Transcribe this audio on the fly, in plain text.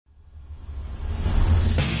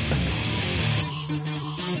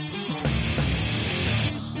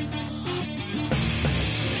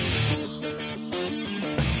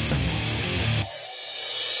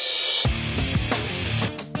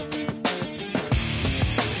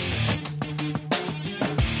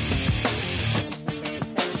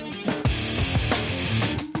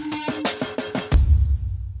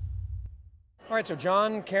right, so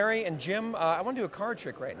John, Carrie, and Jim, I want to do a card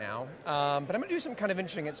trick right now, but I'm going to do something kind of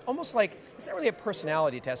interesting. It's almost like, it's not really a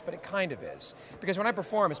personality test, but it kind of is. Because when I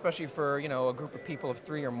perform, especially for, you know, a group of people of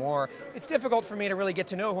 3 or more, it's difficult for me to really get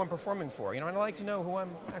to know who I'm performing for. You know, and I like to know who I'm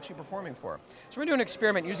actually performing for. So we're going to do an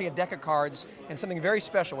experiment using a deck of cards and something very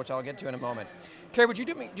special, which I'll get to in a moment. Carrie, would you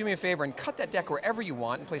do me a favor and cut that deck wherever you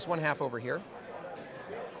want and place one half over here?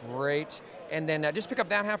 Great. And then just pick up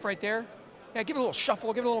that half right there. Yeah, give it a little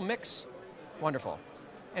shuffle, give it a little mix. Wonderful.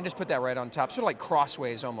 And just put that right on top, sort of like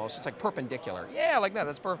crossways almost. It's like perpendicular. Yeah, like that,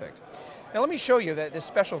 that's perfect. Now let me show you this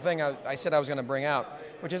special thing I said I was going to bring out,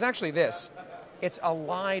 which is actually this. It's a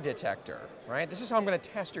lie detector, right? This is how I'm going to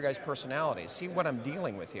test your guys' personalities, see what I'm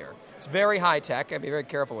dealing with here. It's very high tech, I'd be very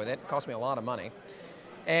careful with it. It costs me a lot of money.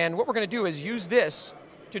 And what we're going to do is use this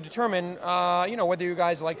to determine, you know, whether you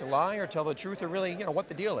guys like to lie or tell the truth, or really, you know, what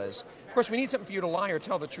the deal is. Of course, we need something for you to lie or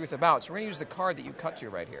tell the truth about, so we're going to use the card that you cut to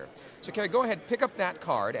right here. So, Carrie, go ahead, pick up that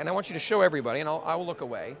card, and I want you to show everybody, and I will look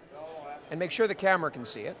away, and make sure the camera can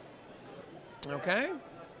see it. Okay?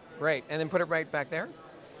 Great, and then put it right back there.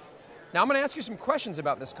 Now, I'm going to ask you some questions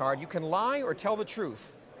about this card. You can lie or tell the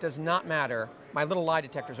truth. Does not matter. My little lie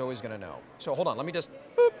detector is always going to know. So, hold on, let me just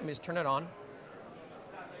turn it on.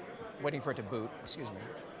 Waiting for it to boot, excuse me.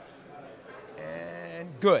 And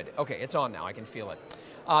good. Okay, it's on now. I can feel it.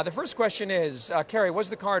 The first question is, Carrie, was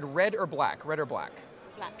the card red or black? Red or black?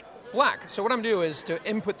 Black. Black. So what I'm going to do is to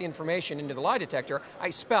input the information into the lie detector, I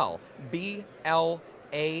spell B-L-A-C-K,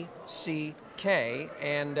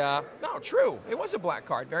 and no, true. It was a black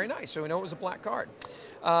card. Very nice. So we know it was a black card.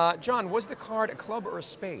 John, was the card a club or a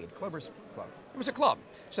spade? Club or club? It was a club.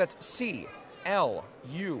 So that's C-L-U-B.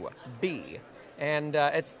 And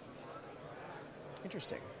it's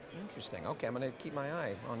interesting. Interesting. Okay, I'm going to keep my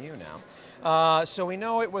eye on you now. So we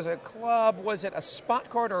know it was a club. Was it a spot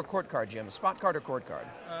card or a court card, Jim? A spot card or court card?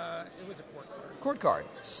 It was a court card. Court card.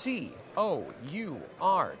 C-O-U-R-T.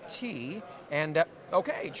 And,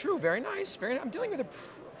 okay, true. Very nice. Very nice. I'm dealing with a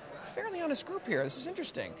fairly honest group here. This is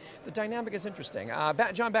interesting. The dynamic is interesting.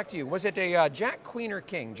 John, back to you. Was it a jack, queen, or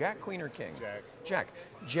king? Jack, queen, or king? Jack. Jack.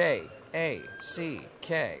 J-A-C-K.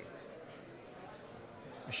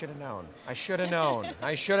 I should have known. I should have known.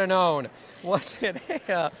 I should have known. Was it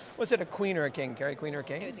a queen or a king, Carrie? Queen or a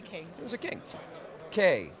king? It was a king. It was a king.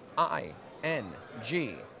 K-I-N-G.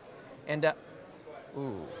 And,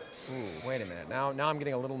 wait a minute. Now I'm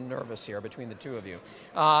getting a little nervous here between the two of you.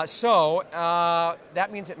 So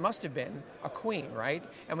that means it must have been a queen, right?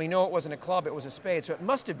 And we know it wasn't a club, it was a spade. So it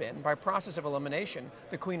must have been, by process of elimination,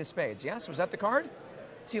 the queen of spades. Yes? Was that the card?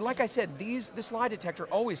 See, like I said, this lie detector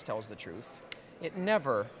always tells the truth. It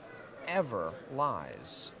never, ever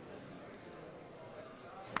lies.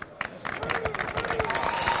 That's true.